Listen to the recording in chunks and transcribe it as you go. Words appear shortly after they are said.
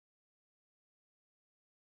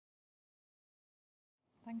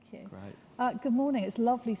Thank you. Great. Good morning. It's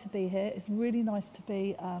lovely to be here. It's really nice to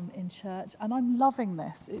be in church, and I'm loving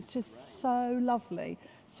this. It's just so lovely.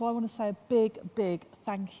 So I want to say a big, big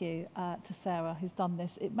thank you to Sarah, who's done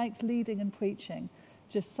this. It makes leading and preaching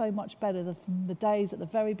just so much better than from the days at the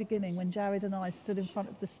very beginning when Jared and I stood in front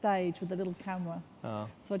of the stage with a little camera. Oh.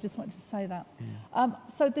 So I just wanted to say that.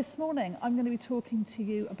 So this morning I'm going to be talking to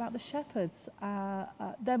you about the shepherds.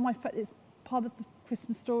 They're it's part of the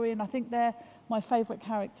Christmas story, and I think they're my favourite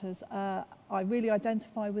characters. I really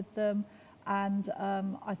identify with them, and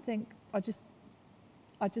I think I just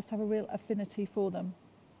have a real affinity for them.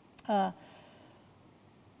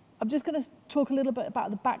 I'm just going to talk a little bit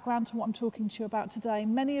about the background to what I'm talking to you about today.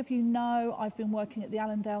 Many of you know I've been working at the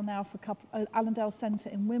Allendale Allendale Centre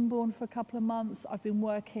in Wimborne for a couple of months. I've been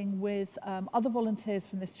working with other volunteers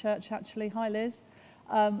from this church, actually. Hi, Liz.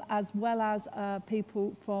 As well as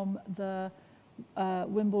people from the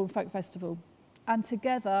Wimborne Folk Festival. And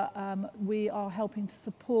together we are helping to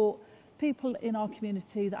support people in our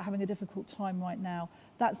community that are having a difficult time right now.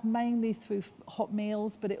 That's mainly through hot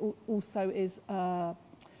meals, but it also is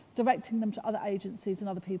directing them to other agencies and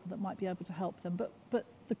other people that might be able to help them. But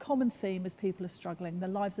the common theme is people are struggling. Their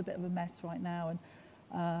life's a bit of a mess right now,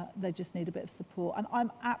 and they just need a bit of support. And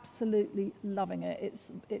I'm absolutely loving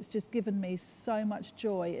it. It's just given me so much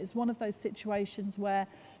joy. It's one of those situations where,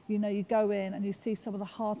 you know, you go in and you see some of the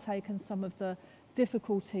heartache and some of the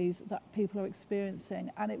difficulties that people are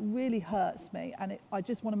experiencing, and it really hurts me, and I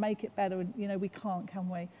just want to make it better, and, you know, we can't, can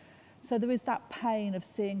we? So there is that pain of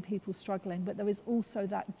seeing people struggling, but there is also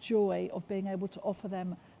that joy of being able to offer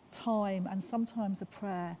them time and sometimes a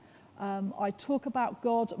prayer. I talk about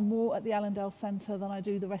God more at the Allendale Centre than I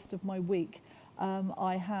do the rest of my week.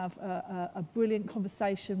 I have a brilliant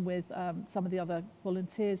conversation with some of the other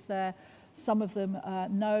volunteers there. Some of them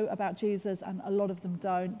know about Jesus and a lot of them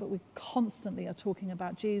don't, but we constantly are talking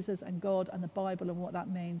about Jesus and God and the Bible and what that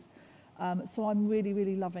means. So I'm really,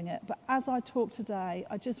 really loving it. But as I talk today,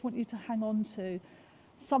 I just want you to hang on to,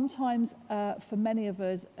 sometimes for many of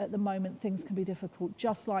us at the moment, things can be difficult,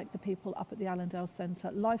 just like the people up at the Allendale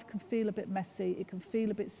Centre. Life can feel a bit messy, it can feel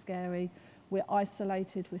a bit scary. We're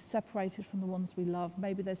isolated, we're separated from the ones we love.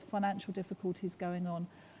 Maybe there's financial difficulties going on.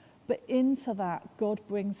 But into that, God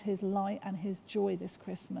brings his light and his joy this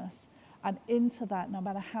Christmas. And into that, no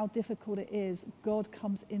matter how difficult it is, God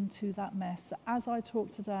comes into that mess. So as I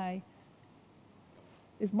talk today,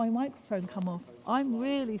 is my microphone come off? I'm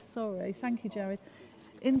really sorry. Thank you, Jared.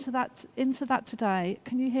 Into that today,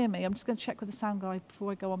 can you hear me? I'm just going to check with the sound guy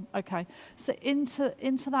before I go on. Okay. So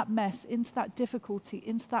into that mess, into that difficulty,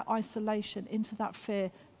 into that isolation, into that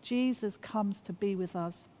fear, Jesus comes to be with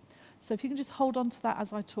us. So if you can just hold on to that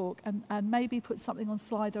as I talk, and maybe put something on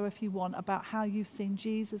Slido if you want about how you've seen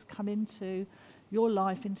Jesus come into your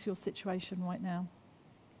life, into your situation right now.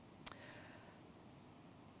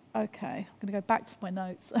 Okay, I'm going to go back to my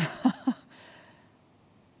notes.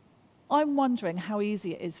 I'm wondering how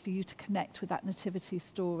easy it is for you to connect with that nativity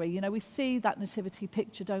story. You know, we see that nativity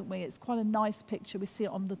picture, don't we? It's quite a nice picture. We see it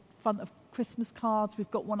on the front of Christmas cards.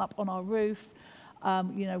 We've got one up on our roof,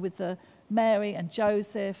 you know, with the Mary and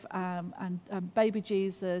Joseph and baby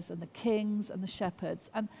Jesus and the kings and the shepherds.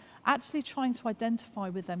 And actually trying to identify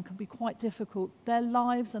with them can be quite difficult. Their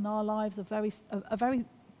lives and our lives are very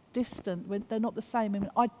distant. They're not the same. I mean,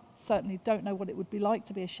 I certainly don't know what it would be like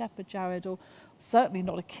to be a shepherd, Jared, or certainly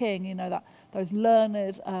not a king. You know, that those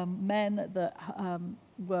learned men that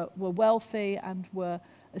were wealthy and were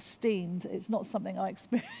esteemed. It's not something I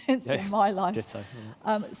experienced in my life. Ditto.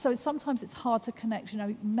 So sometimes it's hard to connect. You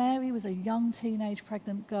know, Mary was a young teenage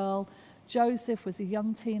pregnant girl. Joseph was a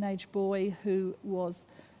young teenage boy who was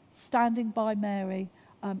standing by Mary,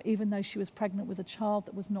 even though she was pregnant with a child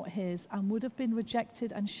that was not his, and would have been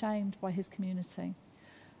rejected and shamed by his community.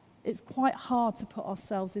 It's quite hard to put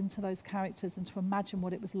ourselves into those characters and to imagine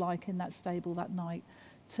what it was like in that stable that night,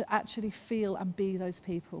 to actually feel and be those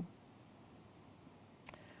people.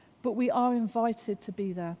 But we are invited to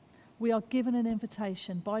be there. We are given an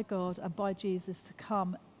invitation by God and by Jesus to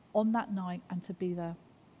come on that night and to be there.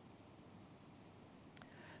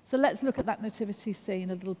 So let's look at that nativity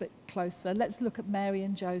scene a little bit closer. Let's look at Mary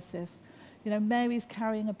and Joseph. You know, Mary's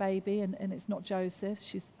carrying a baby, and it's not Joseph.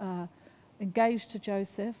 She's engaged to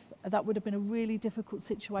Joseph. That would have been a really difficult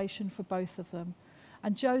situation for both of them.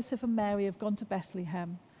 And Joseph and Mary have gone to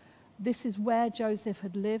Bethlehem. This is where Joseph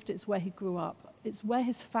had lived. It's where he grew up. It's where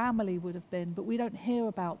his family would have been, but we don't hear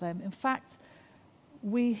about them. In fact,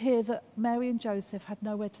 we hear that Mary and Joseph had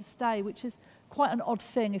nowhere to stay, which is quite an odd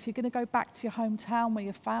thing. If you're going to go back to your hometown where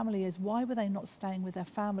your family is, why were they not staying with their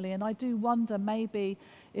family? And I do wonder maybe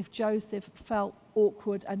if Joseph felt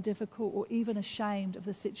awkward and difficult or even ashamed of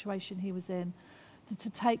the situation he was in, to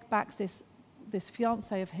take back this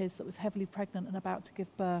fiancée of his that was heavily pregnant and about to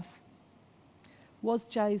give birth. Was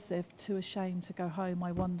Joseph too ashamed to go home,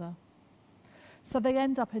 I wonder? So they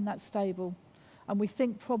end up in that stable, and we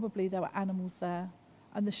think probably there were animals there,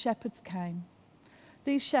 and the shepherds came.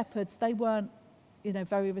 These shepherds, they weren't,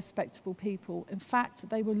 very respectable people. In fact,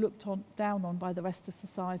 they were looked down on by the rest of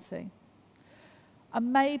society.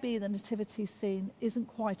 And maybe the nativity scene isn't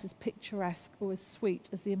quite as picturesque or as sweet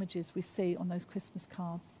as the images we see on those Christmas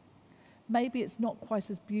cards. Maybe it's not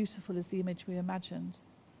quite as beautiful as the image we imagined.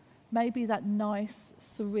 Maybe that nice,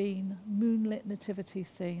 serene, moonlit nativity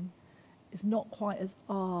scene is not quite as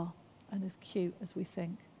and as cute as we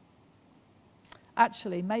think.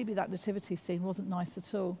 Actually, maybe that nativity scene wasn't nice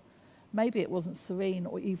at all. Maybe it wasn't serene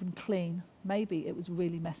or even clean. Maybe it was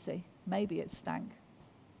really messy. Maybe it stank.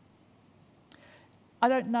 I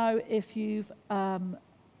don't know if you've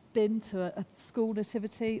been to a school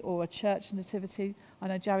nativity or a church nativity. I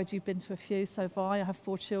know, Jared, you've been to a few, so have I. I have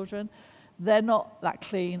 4 children. They're not that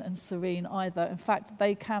clean and serene either. In fact,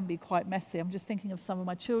 they can be quite messy. I'm just thinking of some of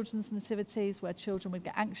my children's nativities where children would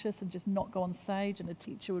get anxious and just not go on stage, and a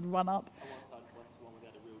teacher would run up. I once went to one where they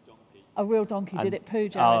had a real donkey. A real donkey. Did it poo,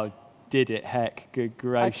 Jared? Oh, did it? Heck, good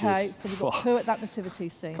gracious. Okay, so we've got poo at that nativity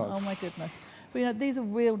scene. God. Oh my goodness. But these are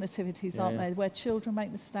real nativities, aren't Yeah. they? Where children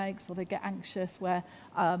make mistakes or they get anxious, where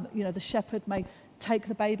the shepherd may take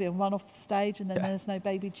the baby and run off the stage, and then there's no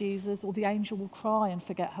baby Jesus, or the angel will cry and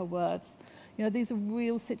forget her words. These are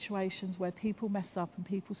real situations where people mess up and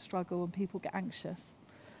people struggle and people get anxious,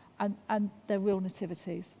 and they're real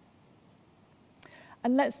nativities.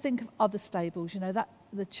 And let's think of other stables. That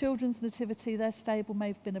the children's nativity, their stable may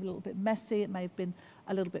have been a little bit messy. It may have been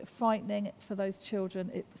a little bit frightening for those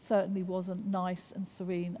children. It certainly wasn't nice and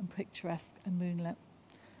serene and picturesque and moonlit.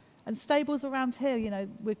 And stables around here,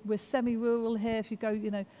 we're semi-rural here. If you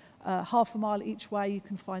go, half a mile each way, you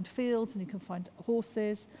can find fields and you can find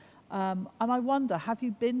horses. And I wonder, have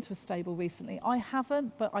you been to a stable recently? I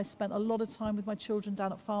haven't, but I spent a lot of time with my children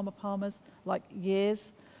down at Farmer Palmer's, like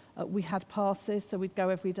years. We had passes, so we'd go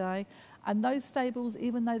every day. And those stables,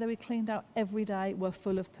 even though they were cleaned out every day, were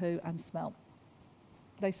full of poo and smelt.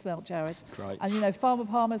 They smelt, Jared. Great. And Farmer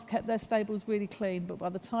Palmer's kept their stables really clean, but by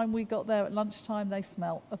the time we got there at lunchtime, they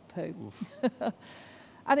smelt of poo.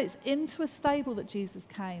 And it's into a stable that Jesus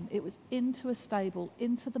came. It was into a stable,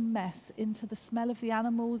 into the mess, into the smell of the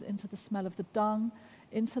animals, into the smell of the dung,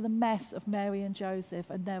 into the mess of Mary and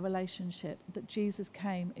Joseph and their relationship, that Jesus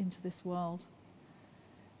came into this world.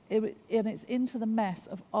 And it's into the mess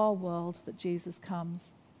of our world that Jesus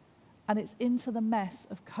comes. And it's into the mess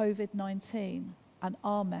of COVID-19 and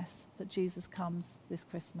our mess that Jesus comes this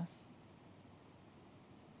Christmas.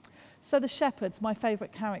 So the shepherds, my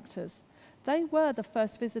favourite characters, they were the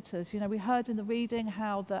first visitors. We heard in the reading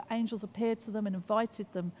how the angels appeared to them and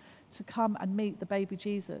invited them to come and meet the baby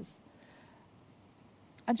Jesus.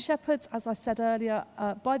 And shepherds, as I said earlier,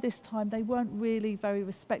 by this time, they weren't really very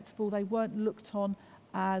respectable. They weren't looked on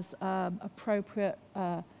as appropriate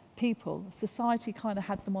people. Society kind of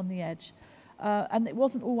had them on the edge. And it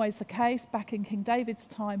wasn't always the case. Back in King David's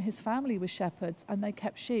time, his family was shepherds and they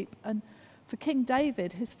kept sheep. And for King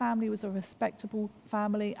David, his family was a respectable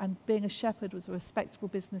family, and being a shepherd was a respectable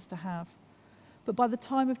business to have. But by the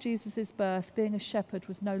time of Jesus' birth, being a shepherd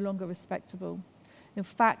was no longer respectable. In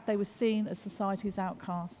fact, they were seen as society's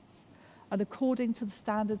outcasts. And according to the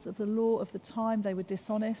standards of the law of the time, they were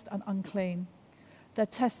dishonest and unclean. Their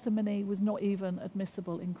testimony was not even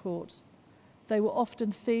admissible in court. They were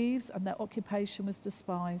often thieves, and their occupation was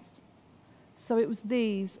despised. So it was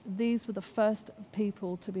these were the first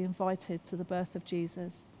people to be invited to the birth of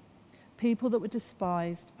Jesus. People that were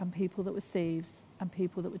despised, and people that were thieves, and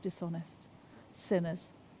people that were dishonest.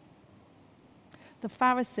 Sinners. The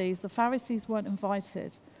Pharisees weren't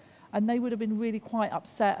invited, and they would have been really quite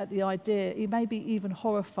upset at the idea, maybe even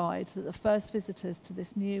horrified, that the first visitors to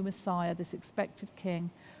this new Messiah, this expected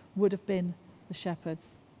king, would have been the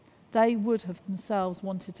shepherds. They would have themselves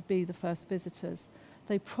wanted to be the first visitors.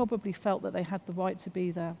 They probably felt that they had the right to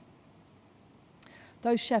be there.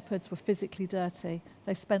 Those shepherds were physically dirty.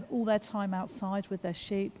 They spent all their time outside with their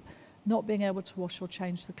sheep, not being able to wash or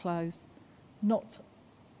change the clothes. Not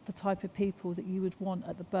the type of people that you would want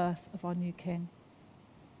at the birth of our new king.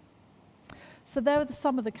 So there are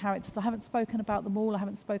some of the characters. I haven't spoken about them all. I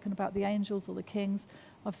haven't spoken about the angels or the kings.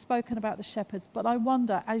 I've spoken about the shepherds. But I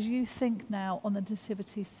wonder, as you think now on the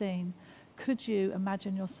nativity scene, could you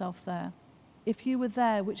imagine yourself there? If you were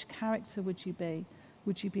there, which character would you be?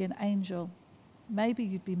 Would you be an angel? Maybe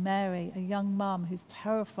you'd be Mary, a young mum who's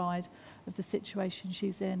terrified of the situation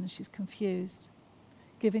she's in and she's confused,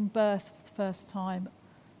 giving birth for the first time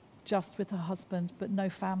just with her husband, but no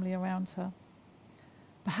family around her.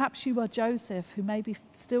 Perhaps you are Joseph, who maybe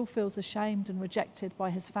still feels ashamed and rejected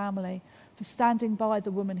by his family for standing by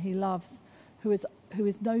the woman he loves, who is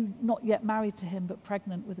not yet married to him but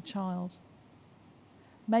pregnant with a child.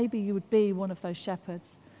 Maybe you would be one of those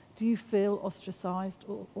shepherds. Do you feel ostracized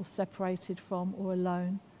or separated from or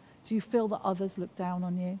alone? Do you feel that others look down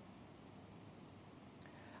on you?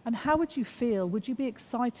 And how would you feel? Would you be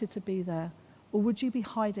excited to be there? Or would you be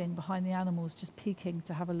hiding behind the animals, just peeking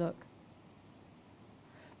to have a look?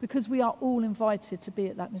 Because we are all invited to be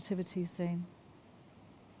at that nativity scene.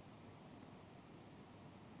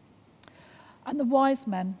 And the wise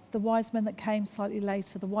men that came slightly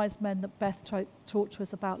later, the wise men that Beth talked to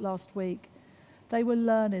us about last week, they were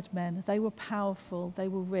learned men, they were powerful, they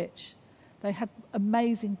were rich. They had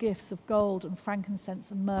amazing gifts of gold and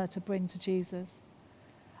frankincense and myrrh to bring to Jesus.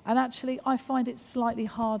 And actually, I find it slightly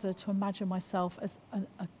harder to imagine myself as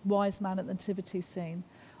a wise man at the nativity scene.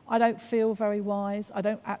 I don't feel very wise. I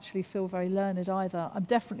don't actually feel very learned either. I'm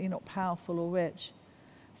definitely not powerful or rich.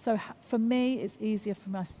 So for me, it's easier for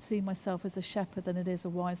me to see myself as a shepherd than it is a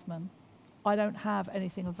wise man. I don't have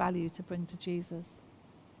anything of value to bring to Jesus.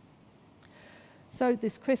 So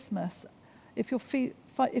this Christmas, if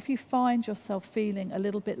you find yourself feeling a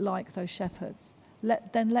little bit like those shepherds,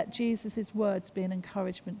 then let Jesus' words be an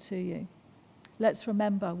encouragement to you. Let's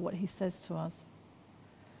remember what he says to us.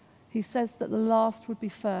 He says that the last would be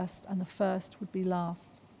first and the first would be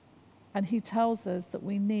last. And he tells us that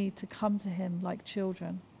we need to come to him like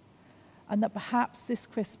children. And that perhaps this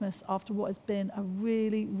Christmas, after what has been a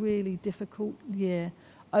really, really difficult year,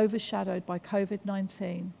 overshadowed by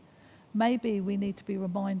COVID-19, maybe we need to be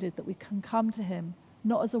reminded that we can come to him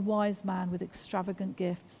not as a wise man with extravagant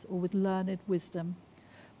gifts or with learned wisdom,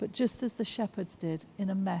 but just as the shepherds did, in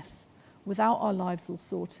a mess, without our lives all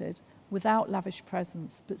sorted, without lavish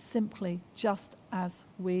presents, but simply just as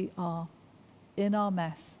we are, in our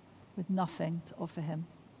mess, with nothing to offer him.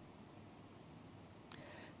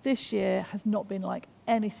 This year has not been like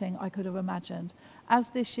anything I could have imagined. As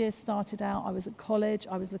this year started out, I was at college.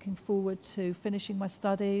 I was looking forward to finishing my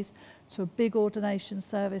studies, to a big ordination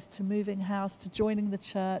service, to moving house, to joining the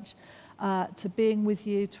church, to being with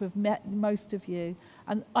you, to have met most of you.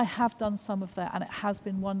 And I have done some of that, and it has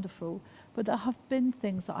been wonderful. But there have been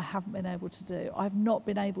things that I haven't been able to do. I've not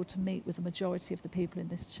been able to meet with the majority of the people in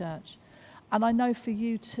this church. And I know for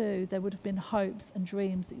you too, there would have been hopes and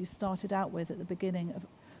dreams that you started out with at the beginning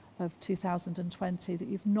of 2020 that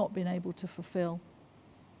you've not been able to fulfill.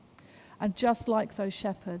 And just like those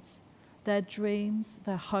shepherds, their dreams,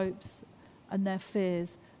 their hopes, and their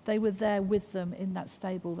fears, they were there with them in that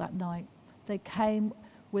stable that night. They came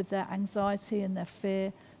with their anxiety and their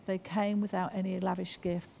fear. They came without any lavish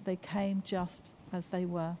gifts. They came just as they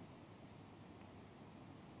were.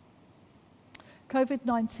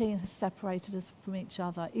 COVID-19 has separated us from each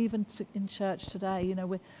other. Even in church today,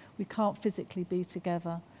 we can't physically be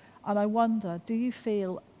together. And I wonder, do you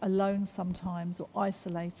feel alone sometimes or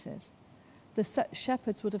isolated? The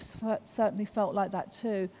shepherds would have certainly felt like that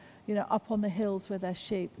too, up on the hills with their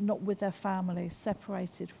sheep, not with their families,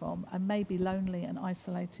 separated from, and maybe lonely and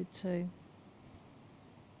isolated too.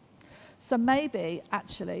 So maybe,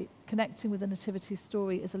 actually, connecting with the nativity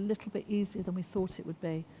story is a little bit easier than we thought it would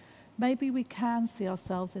be. Maybe we can see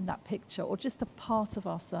ourselves in that picture, or just a part of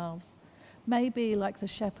ourselves. Maybe, like the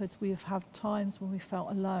shepherds, we have had times when we felt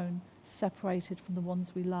alone, separated from the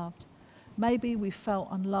ones we loved. Maybe we felt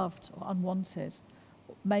unloved or unwanted.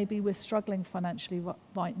 Maybe we're struggling financially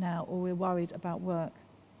right now, or we're worried about work.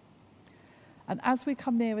 And as we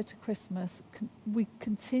come nearer to Christmas, we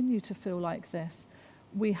continue to feel like this.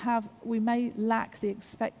 We may lack the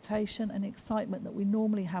expectation and excitement that we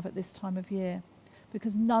normally have at this time of year,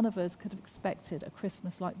 because none of us could have expected a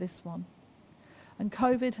Christmas like this one. And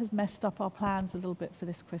COVID has messed up our plans a little bit for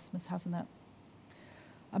this Christmas, hasn't it?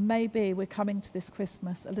 And maybe we're coming to this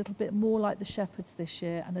Christmas a little bit more like the shepherds this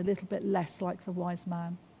year and a little bit less like the wise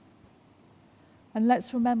man. And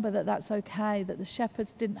let's remember that that's okay, that the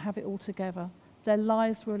shepherds didn't have it all together. Their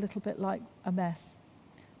lives were a little bit like a mess.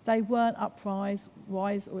 They weren't upright,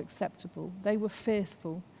 wise, or acceptable. They were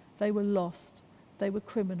fearful. They were lost. They were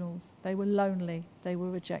criminals. They were lonely. They were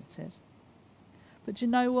rejected. But you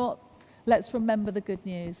know what? Let's remember the good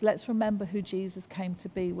news. Let's remember who Jesus came to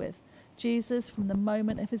be with. Jesus, from the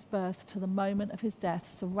moment of his birth to the moment of his death,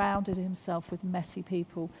 surrounded himself with messy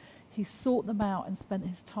people. He sought them out and spent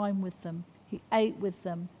his time with them. He ate with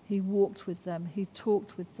them, he walked with them, he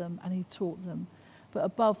talked with them, and he taught them. But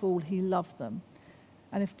above all, he loved them.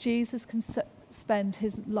 And if Jesus can spend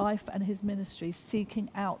his life and his ministry seeking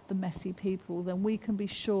out the messy people, then we can be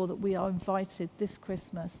sure that we are invited this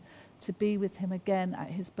Christmas to be with him again at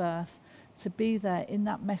his birth, to be there in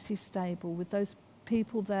that messy stable with those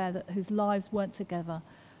people there whose lives weren't together.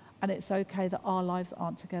 And it's okay that our lives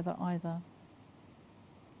aren't together either.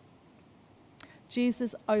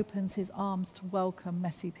 Jesus opens his arms to welcome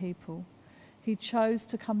messy people. He chose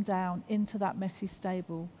to come down into that messy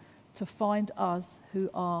stable to find us who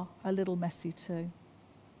are a little messy too.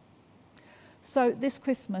 So this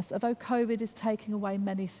Christmas, although COVID is taking away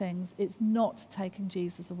many things, it's not taking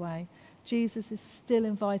Jesus away. Jesus is still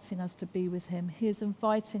inviting us to be with him. He is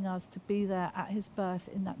inviting us to be there at his birth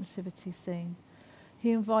in that nativity scene.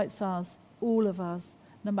 He invites us, all of us,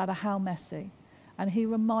 no matter how messy. And he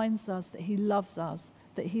reminds us that he loves us,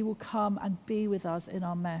 that he will come and be with us in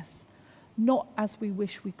our mess. Not as we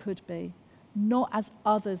wish we could be, not as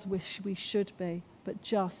others wish we should be, but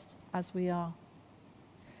just as we are.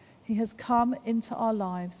 He has come into our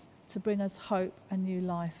lives to bring us hope and new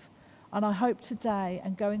life. And I hope today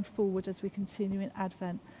and going forward as we continue in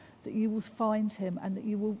Advent that you will find him and that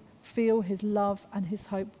you will feel his love and his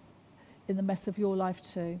hope in the mess of your life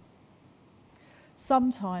too.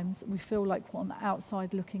 Sometimes we feel like we're on the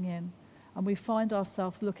outside looking in and we find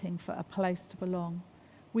ourselves looking for a place to belong.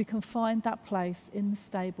 We can find that place in the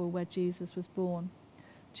stable where Jesus was born.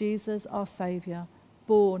 Jesus, our Saviour,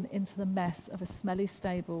 born into the mess of a smelly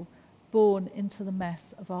stable, born into the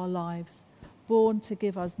mess of our lives, born to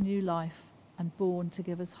give us new life and born to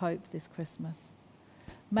give us hope this Christmas.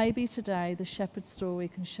 Maybe today the shepherd story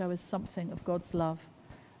can show us something of God's love.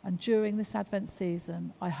 And during this Advent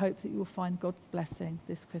season, I hope that you will find God's blessing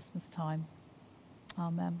this Christmas time.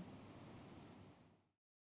 Amen.